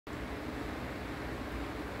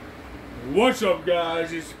What's up,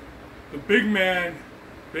 guys? It's the big man,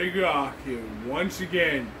 Big Rock here once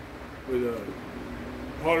again with a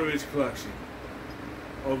part of his collection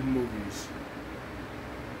of movies.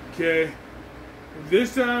 Okay,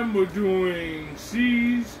 this time we're doing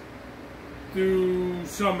C's through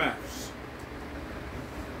some F's.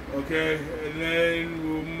 Okay, and then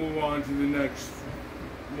we'll move on to the next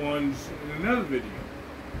ones in another video.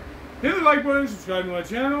 Hit the like button, subscribe to my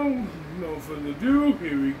channel. No further ado,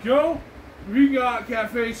 here we go. We got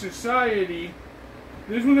Cafe Society.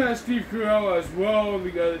 This one has Steve Carell as well, the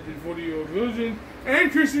guy that did 40-Year-Old Virgin,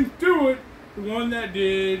 and Kristen Stewart, the one that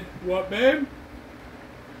did what, babe?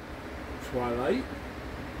 Twilight.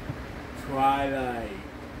 Twilight.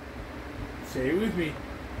 Say it with me.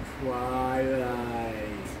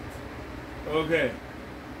 Twilight. Okay.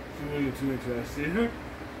 She wasn't too interested.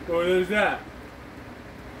 So there's that.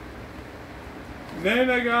 Then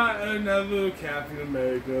I got another Captain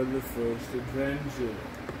America, the First Adventure.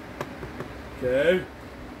 Okay.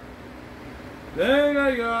 Then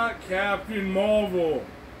I got Captain Marvel.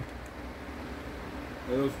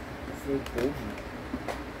 That was so cold.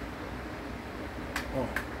 Oh.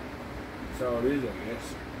 That's how it is, I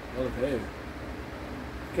guess. Okay.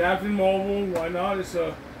 Captain Marvel, why not? It's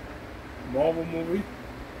a Marvel movie.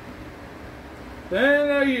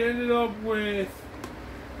 Then I ended up with,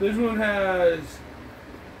 this one has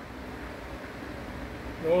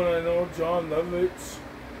no one I know, John Lovitz.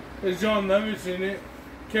 There's John Lovitz in it.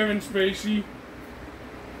 Kevin Spacey.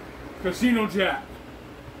 Casino Jack.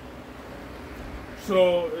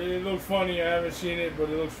 So it looks funny. I haven't seen it, but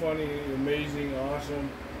it looks funny, amazing,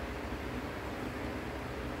 awesome.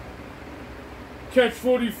 Catch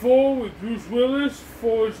 44 with Bruce Willis,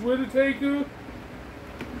 Forrest Whitaker,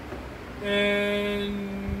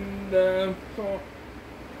 and so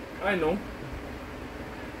I know.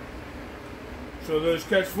 So there's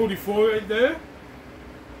Catch 44 right there.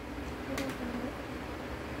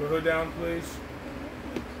 Put her down, please.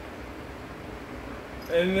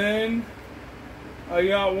 And then I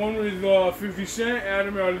got one with 50 Cent,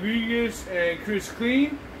 Adam Rodriguez, and Chris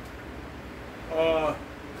Clean.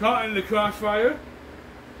 Caught in the Crossfire.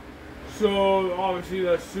 So obviously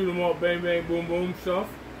that's shoot 'em up, bang bang, boom boom stuff.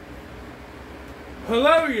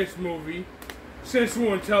 Hilarious movie.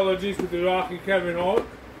 Central Intelligence with The Rock and Kevin Hart.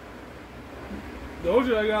 Those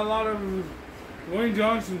are, I got a lot of Dwayne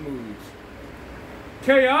Johnson movies.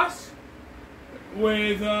 Chaos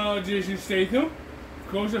with Jason Statham. Of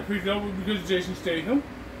course, I picked it up because of Jason Statham.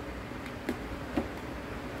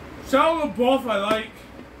 Shia LaBeouf, I like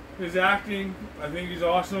his acting. I think he's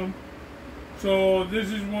awesome. So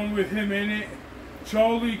this is one with him in it.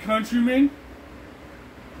 Charlie Countryman.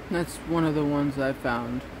 That's one of the ones I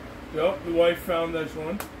found. Yep, the wife found this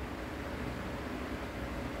one.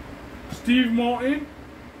 Steve Martin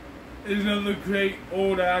is another great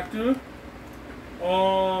old actor.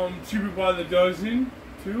 Cheaper by the Dozen,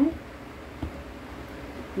 too.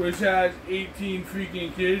 Which has 18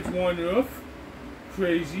 freaking kids, one roof.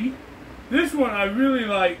 Crazy. This one I really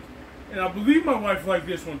like, and I believe my wife liked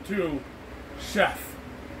this one too. Chef.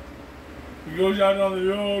 He goes out on the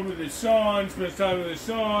road with his son, spends time with his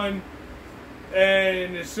son,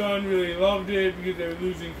 and his son really loved it because they were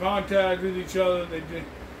losing contact with each other. They didn't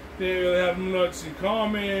really have much in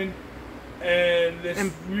common, and this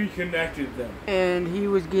reconnected them. And he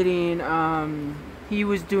was getting, he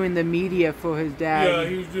was doing the media for his dad. Yeah,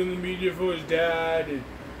 he was doing the media for his dad, and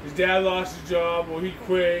his dad lost his job, or he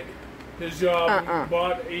quit his job and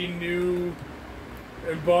bought a new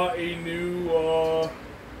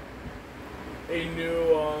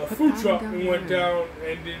food truck and went down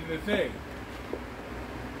and did the thing.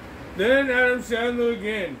 Then Adam Sandler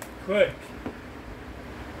again, Click.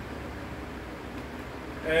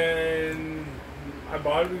 And I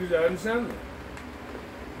bought it because Adam Sandler.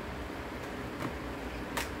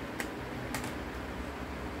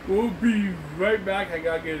 We'll be right back. I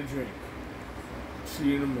gotta get a drink. See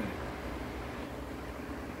you in a minute.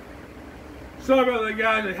 Sorry about that,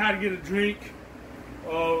 guys. I had to get a drink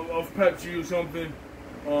of Pepsi or something.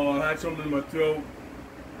 I had something in my throat.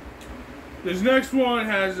 This next one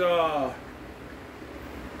has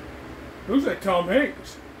looks like Tom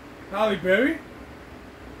Hanks. Halle Berry.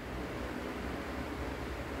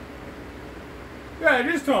 Yeah, it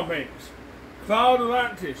is Tom Hanks. Cloud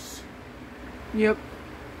Atlantis. Yep.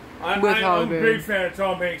 I'm a big fan of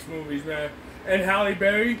Tom Hanks movies, man. And Halle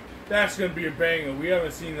Berry, that's going to be a banger. We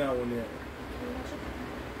haven't seen that one yet.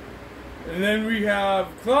 And then we have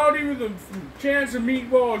Cloudy with a Chance of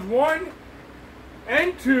Meatballs 1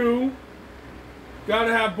 and 2.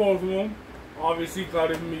 Gotta have both of them. Obviously,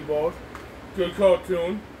 Cloudy with Meatballs. Good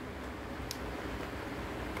cartoon.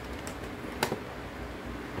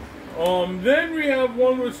 Then we have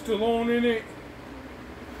one with Stallone in it,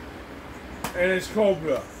 and it's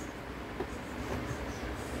Cobra.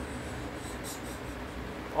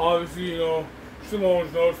 Obviously, you know,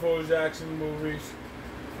 Stallone's known for his action movies.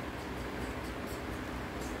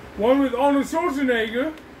 One with Arnold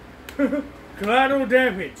Schwarzenegger, Collateral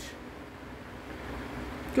Damage.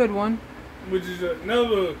 Good one. Which is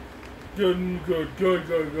another good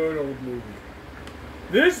old movie.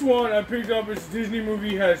 This one I picked up, it's a Disney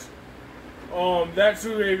movie, has That's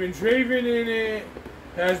So Raven's Raven in it,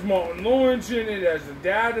 has Martin Lawrence in it as the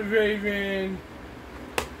dad of Raven.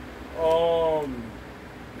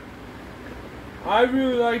 I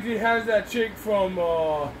really liked it. It has that chick from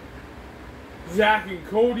Zack and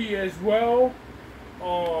Cody as well.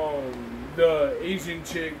 The Asian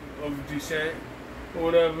chick of descent or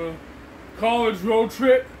whatever. College Road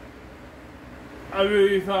Trip. I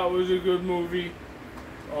really thought was a good movie.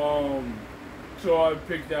 So I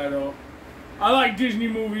picked that up. I like Disney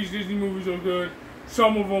movies. Disney movies are good.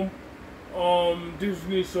 Some of them.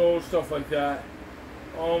 Disney Soul, stuff like that.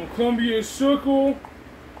 Columbia Circle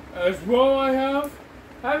as well I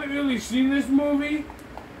haven't really seen this movie.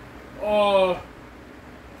 But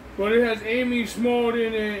it has Amy Smart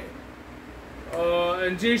in it.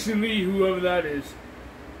 And Jason Lee, whoever that is.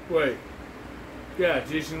 Wait. Yeah,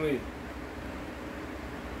 Jason Lee.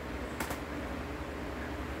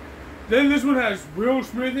 Then this one has Will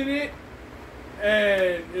Smith in it.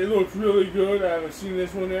 And it looks really good. I haven't seen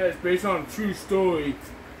this one yet. It's based on a true story.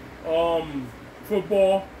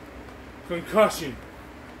 Football. Concussion.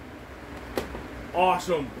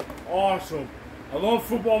 Awesome. Awesome. I love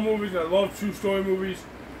football movies. I love true story movies.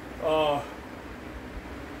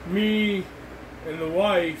 Me and the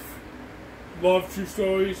wife love true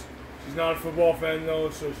stories. She's not a football fan though,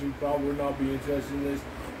 so she probably would not be interested in this.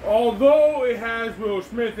 Although it has Will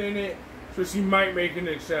Smith in it, so she might make an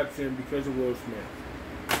exception because of Will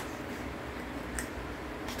Smith.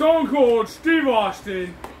 Stone Cold Steve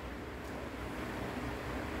Austin.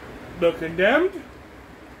 The Condemned.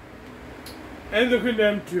 And The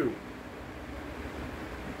Condemned 2.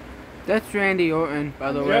 That's Randy Orton,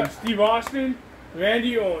 by the way. Yeah, Steve Austin,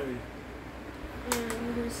 Randy Orton. And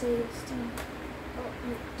I'm going to say this team. Oh,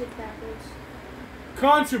 you did backwards.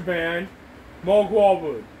 Contraband, Mark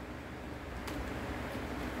Wahlberg.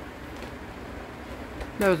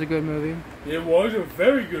 That was a good movie. It was a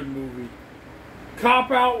very good movie.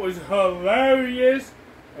 Cop Out was hilarious.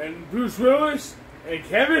 And Bruce Willis and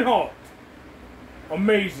Kevin Hart.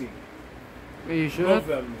 Amazing. Are you sure? Love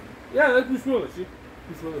that movie. Yeah, that's Bruce Willis. Yeah.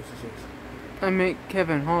 Bruce Willis is it. I meant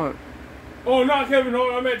Kevin Hart. Oh, not Kevin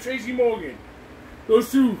Hart. I meant Tracy Morgan.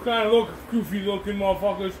 Those two kind of look goofy looking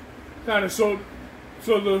motherfuckers. Kind of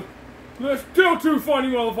they're still two funny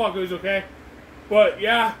motherfuckers, okay? But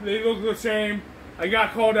yeah, they look the same. I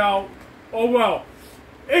got called out. Oh well.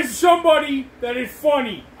 It's somebody that is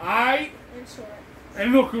funny, alright? And short.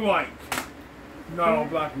 And look alike. Not all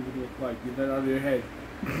black people look alike. Get that out of your head.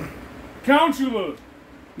 Counselor.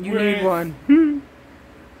 You need one.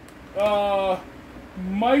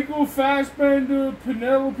 Michael Fassbender,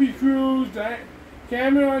 Penelope Cruz,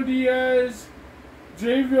 Cameron Diaz,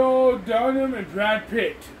 Javier Dunham, and Brad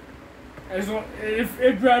Pitt.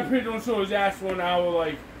 If Brad Pitt don't show his ass for an hour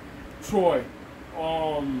like Troy,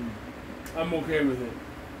 I'm okay with it.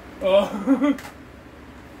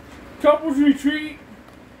 Couples Retreat,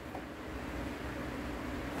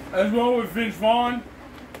 as well with Vince Vaughn.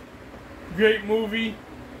 Great movie.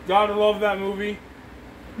 Gotta love that movie.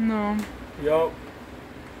 No. Yup.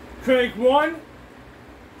 Crank 1.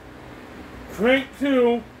 Crank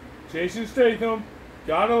 2. Jason Statham.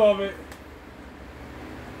 Gotta love it.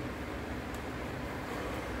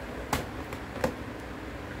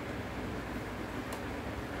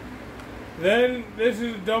 Then this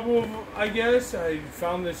is a double, I guess. I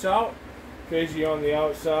found this out. Crazy on the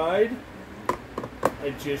Outside.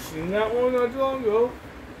 I just seen that one not too long ago.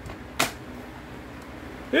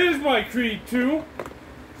 Here's my Creed 2.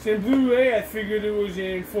 It's in Blu-ray. I figured it was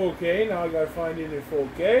in 4K. Now I gotta find it in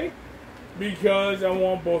 4K. Because I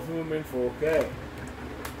want both of them in 4K.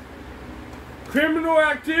 Criminal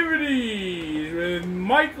Activities with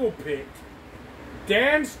Michael Pitt,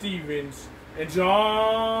 Dan Stevens, and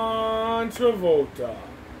John Travolta.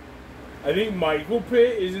 I think Michael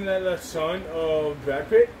Pitt, isn't that the son of Brad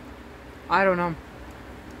Pitt? I don't know.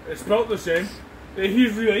 It's spelled the same.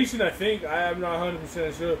 He's relation, I think. I am not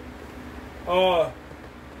 100% sure.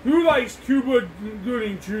 Who likes Cuba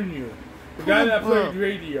Gooding Jr.? The guy that played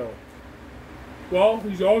radio. Well,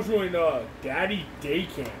 he's also in Daddy Day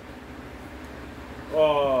Camp.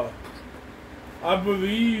 I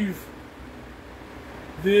believe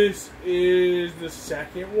this is the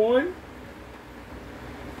second one.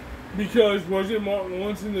 Because wasn't Martin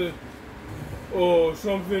Lawrence in the or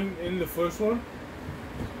something in the first one?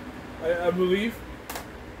 I believe.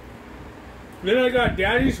 Then I got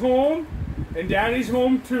Daddy's Home and Daddy's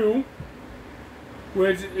Home 2,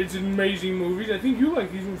 where it's amazing movies. I think you like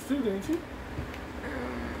these ones too, didn't you?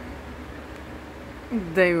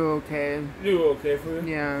 They were okay. They were okay for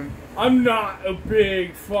you? Yeah. I'm not a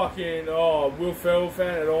big fucking Will Ferrell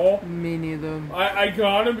fan at all. Me neither. I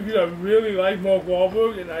got him because I really like Mark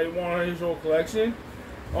Wahlberg and I wanted his whole collection.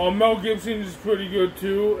 Mel Gibson is pretty good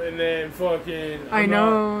too, and then fucking... I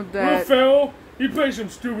know that... Will Ferrell, he plays some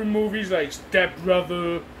stupid movies like Step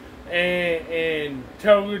Brother and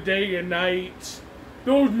Tell the Day and Night.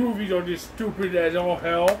 Those movies are just stupid as all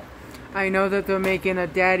hell. I know that they're making a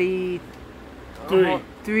Daddy...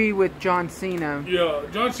 3 with John Cena. Yeah,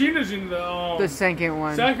 John Cena's in the second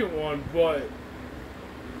one. Second one, but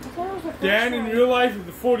I thought it was the first Dan in one. real life is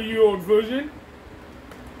the 40-year-old version.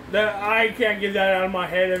 That I can't get that out of my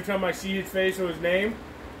head every time I see his face or his name.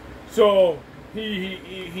 So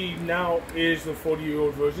he now is the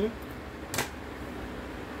 40-year-old version.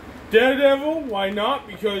 Daredevil, why not?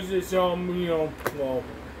 Because it's Daredevil.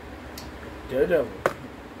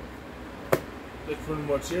 That's pretty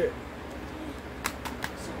much it.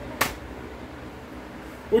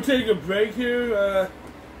 We'll take a break here.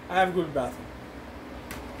 I have to go to the bathroom.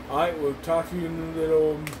 Alright, we'll talk to you in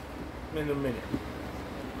a minute.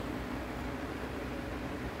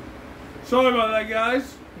 Sorry about that,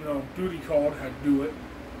 guys. You know, duty called, had to do it.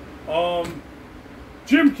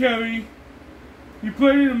 Jim Carrey, he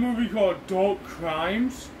played in a movie called Adult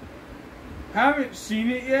Crimes. Haven't seen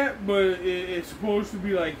it yet, but it's supposed to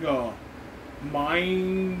be like a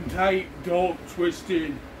mind-type, adult,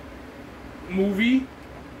 twisted movie.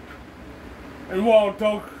 And while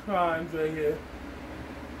Adult Crimes right here,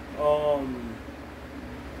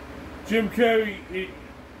 Jim Carrey,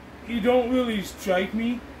 he don't really strike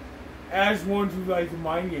me as one who like the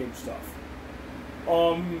mind game stuff.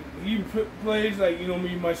 He plays like, you know,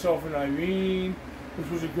 Me, Myself, and Irene, which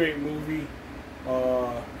was a great movie.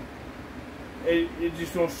 It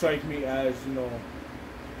just don't strike me as, you know,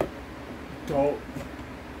 adult.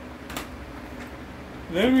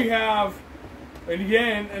 Then we have, and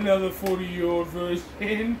again, another 40-year-old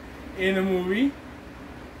version in a movie.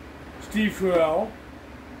 Steve Carell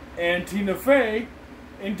and Tina Fey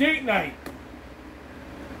in Date Night.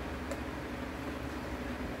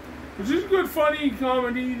 Which is a good, funny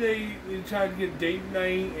comedy. They try to get date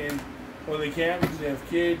night, and well, they can't because they have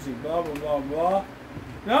kids and blah, blah, blah, blah.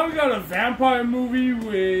 Now we got a vampire movie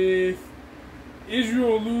with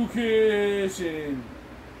Israel Lucas and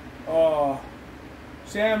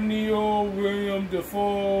Sam Neill, William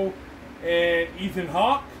Dafoe, and Ethan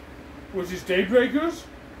Hawke, which is Daybreakers.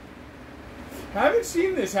 Haven't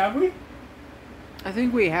seen this, have we? I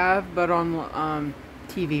think we have, but on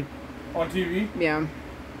TV. On TV? Yeah.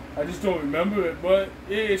 I just don't remember it, but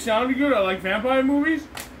it sounded good. I like vampire movies,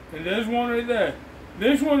 and there's one right there.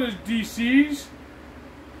 This one is DC's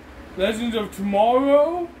Legends of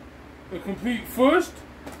Tomorrow, the complete first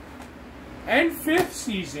and fifth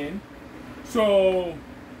season. So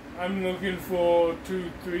I'm looking for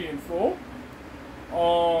 2, 3, and 4.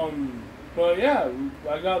 But yeah,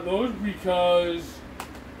 I got those because,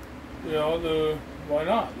 you know, why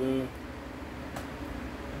not? The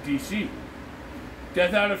DC.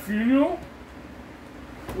 Death at a Funeral,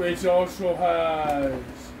 which also has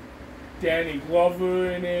Danny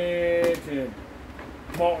Glover in it, and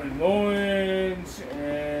Martin Lawrence,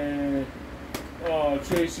 and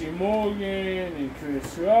Tracy Morgan, and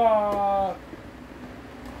Chris Rock,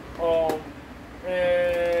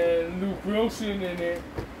 and Luke Wilson in it.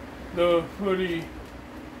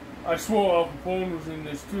 I swore Al Capone was in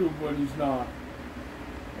this too, but he's not.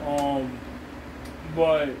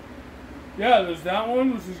 But yeah, there's that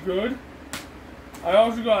one, which is good. I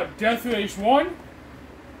also got Death Race 1,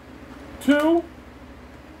 2,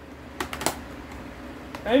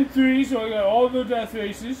 and 3, so I got all the Death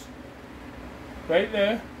Races right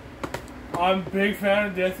there. I'm a big fan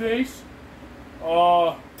of Death Race.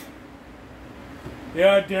 Yeah,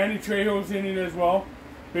 Danny Trejo's in it as well.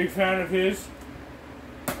 Big fan of his.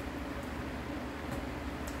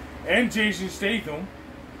 And Jason Statham.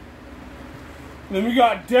 Then we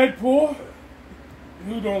got Deadpool.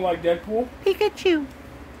 Who don't like Deadpool? Pikachu.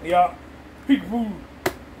 Yeah. Pikachu.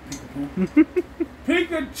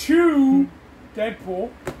 Pikachu. Deadpool.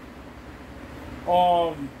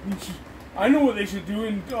 I know what they should do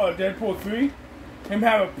in Deadpool 3. Him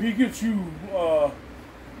have a Pikachu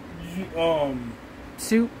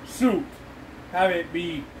Suit. suit. Have it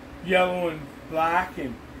be yellow and black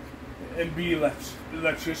and be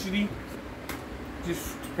electricity.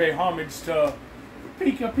 Just to pay homage to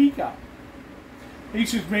Pika Pika. He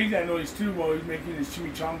should make that noise too while he's making his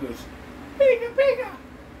chimichangas. Pika Pika!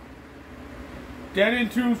 Danny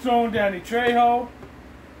Tombstone, Danny Trejo.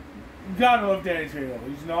 You gotta love Danny Trejo.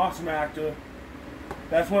 He's an awesome actor.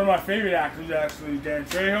 That's one of my favorite actors actually, Danny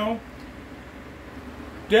Trejo.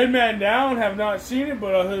 Dead Man Down, have not seen it,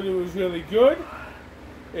 but I heard it was really good.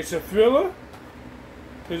 It's a thriller,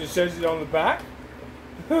 because it says it on the back.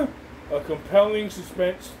 A compelling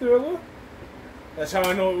suspense thriller. That's how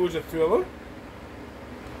I know it was a thriller.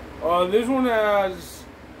 This one has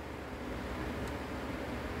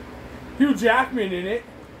Hugh Jackman in it.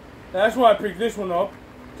 That's why I picked this one up.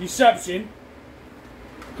 Deception,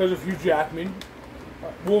 because of Hugh Jackman.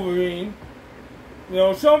 Wolverine. You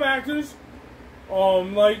know, some actors,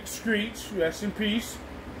 like Screech, rest in peace,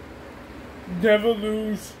 never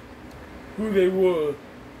lose who they were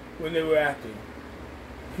when they were acting.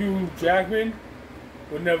 Hugh Jackman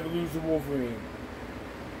would never lose the Wolverine.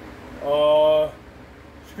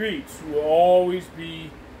 Screech will always be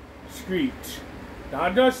Screech.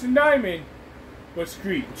 Not Dustin Diamond, but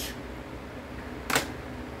Screech.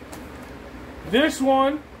 This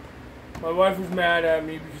one, my wife was mad at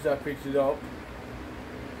me because I picked it up.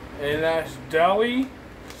 And that's Dali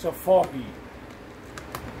Safari.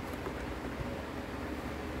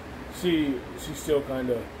 She's still kind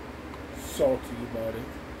of salty about it.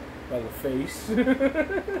 By the face.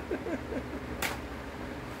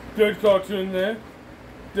 Good cartoon there.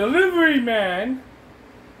 Delivery Man.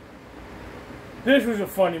 This was a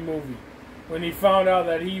funny movie. When he found out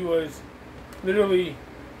that he was literally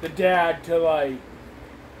the dad to like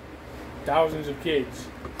thousands of kids.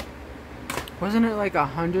 Wasn't it like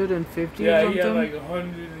 150 yeah, or something? he had like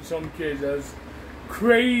 100 and some kids. That was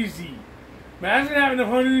crazy. Imagine having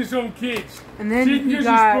 100 and some kids. And then he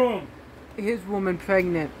got his woman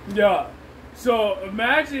pregnant. Yeah. So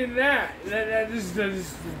imagine that. This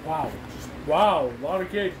is wow. Just, wow. A lot of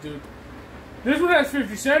kids, dude. This one has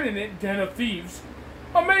 50 Cent in it, Den of Thieves.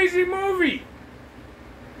 Amazing movie.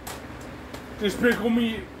 Despicable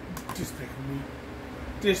Me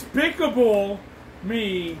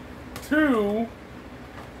 2,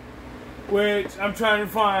 which I'm trying to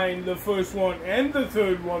find the first one and the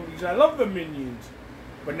third one because I love the Minions.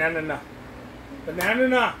 Banana.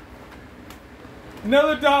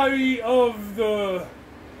 Another Diary of the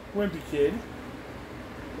Wimpy Kid.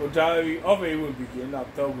 Or Diary of a Wimpy Kid,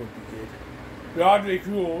 not the Wimpy Kid. The Audrey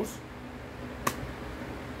Cruels.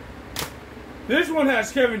 This one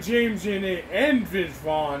has Kevin James in it and Vince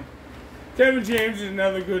Vaughn. Kevin James is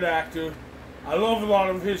another good actor. I love a lot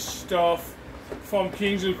of his stuff, from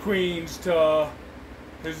Kings of Queens to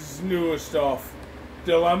his newer stuff.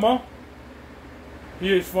 Dilemma.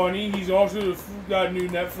 He is funny. He's also got a new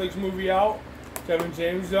Netflix movie out. Kevin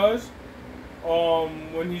James does.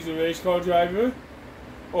 When he's a race car driver.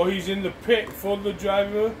 Or he's in the pit for the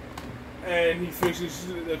driver. And he fixes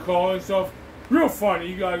the car and stuff. Real funny.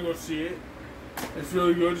 You gotta go see it. It's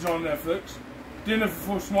really good. It's on Netflix. Dinner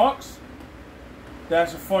for Schmucks.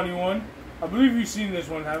 That's a funny one. I believe we've seen this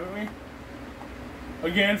one, haven't we?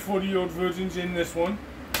 Again, 40-year-old virgins in this one.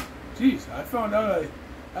 Jeez, I found out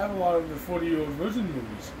I have a lot of the 40-year-old virgin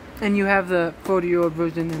movies. And you have the 40-year-old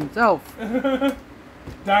virgin himself.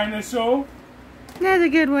 Dinosaur. That's a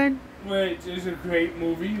good one. Which is a great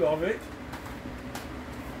movie. Love it.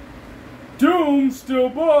 Doom,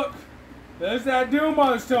 Steelbook. There's that Doom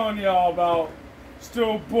I was telling y'all about.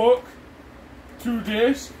 Steelbook.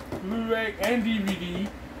 2-disc, Blu-ray, and DVD.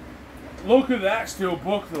 Look at that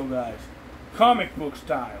Steelbook though, guys. Comic book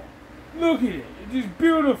style. Look at it. It's just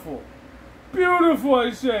beautiful. Beautiful,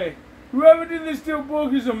 I say. Whoever did this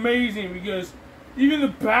Steelbook is amazing because even the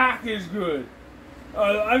back is good.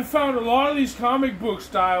 I've found a lot of these comic book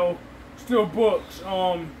style Steelbooks,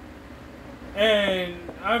 and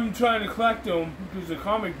I'm trying to collect them because the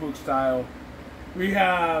comic book style. We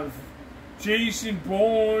have Jason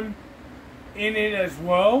Bourne in it as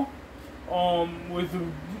well, with the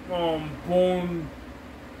Bourne,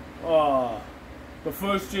 the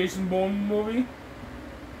first Jason Bourne movie.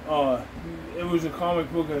 It was a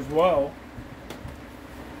comic book as well.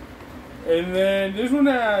 And then this one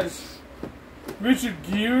has Richard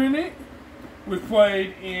Gere in it, which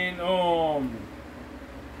played in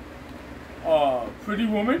Pretty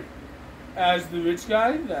Woman as the rich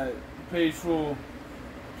guy that pays for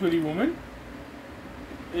Pretty Woman.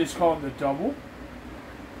 It's called The Double.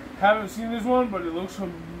 Haven't seen this one, but it looks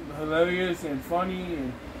hilarious and funny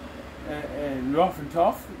and rough and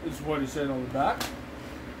tough is what it said on the back.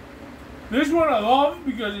 This one I love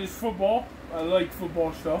because it's football. I like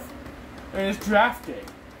football stuff. And it's draft day.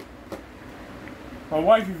 My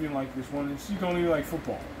wife even liked this one, and she don't even like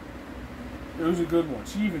football. It was a good one.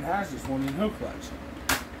 She even has this one in her collection.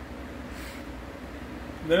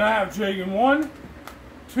 Then I have Dragon 1,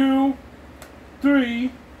 2,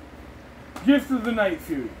 3, Gift of the Night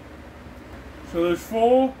Fury. So there's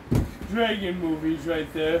 4 Dragon movies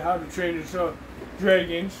right there. How to Train Your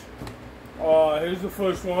Dragons. Here's the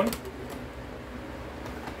first one.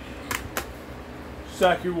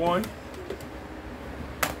 Second one.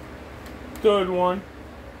 Third one.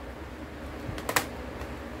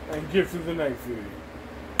 And Gift of the Night Fury.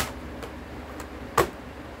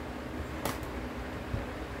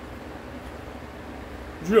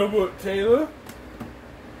 Drillbert Taylor.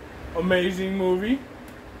 Amazing movie.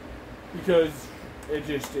 Because it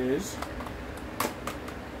just is.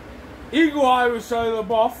 Eagle Eye with Shia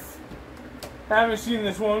LaBeouf. Haven't seen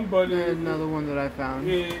this one, but another one that I found.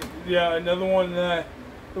 Yeah, another one that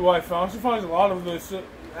the wife found. She finds a lot of those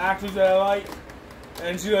actors that I like,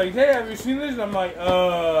 and she's like, "Hey, have you seen this?" And I'm like,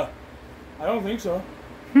 I don't think so."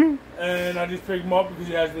 And I just pick him up because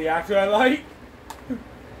he has the actor I like.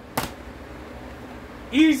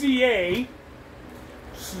 Easy A.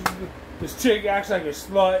 This chick acts like a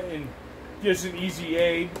slut and gets an easy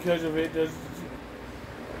A because of it.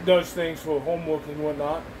 Does things for homework and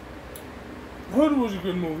whatnot. Hood was a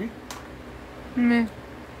good movie. Meh.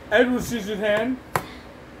 Edward Scissorhands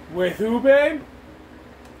with who, babe?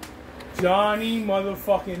 Johnny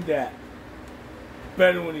motherfucking Depp.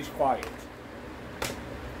 Better when he's quiet.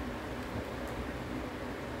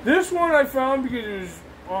 This one I found because it was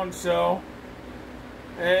on sale.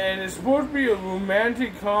 And it's supposed to be a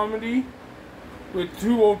romantic comedy with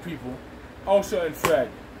 2 old people, Elsa and Fred.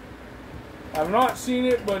 I've not seen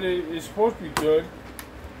it, but it is supposed to be good.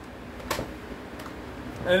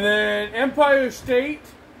 And then Empire State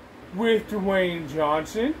with Dwayne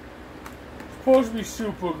Johnson. It's supposed to be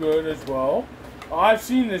super good as well. I've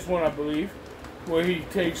seen this one, I believe, where he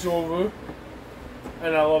takes over.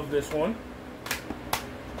 And I love this one.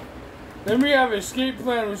 Then we have Escape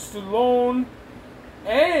Plan with Stallone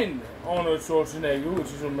and Arnold Schwarzenegger,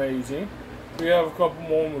 which is amazing. We have a couple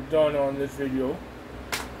more we've done on this video.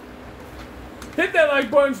 Hit that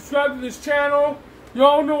like button, subscribe to this channel.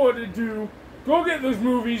 Y'all know what to do. Go get those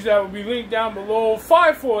movies that will be linked down below.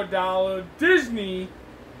 5 for $1. Disney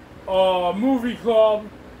Movie Club.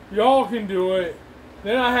 Y'all can do it.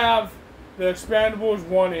 Then I have the Expendables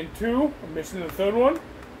 1 and 2. I'm missing the third one.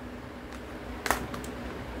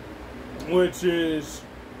 Which is...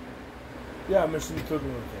 yeah, I'm missing the third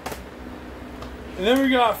one. Okay. And then we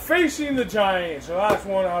got Facing the Giants. The last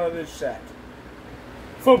one out of this set.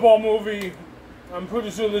 Football movie. I'm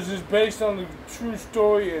pretty sure this is based on the true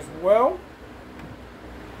story as well.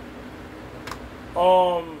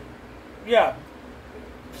 Yeah.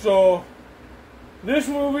 So, this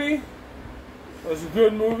movie was a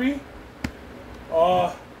good movie.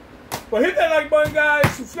 But hit that like button, guys.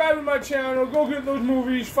 Subscribe to my channel. Go get those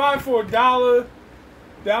movies. 5 for $1.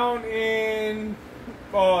 Down in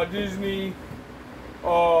Disney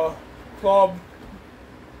Club.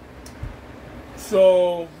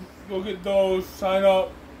 So, go get those. Sign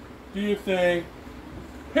up. Do your thing.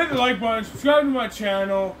 Hit the like button. Subscribe to my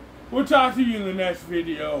channel. We'll talk to you in the next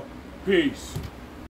video. Peace.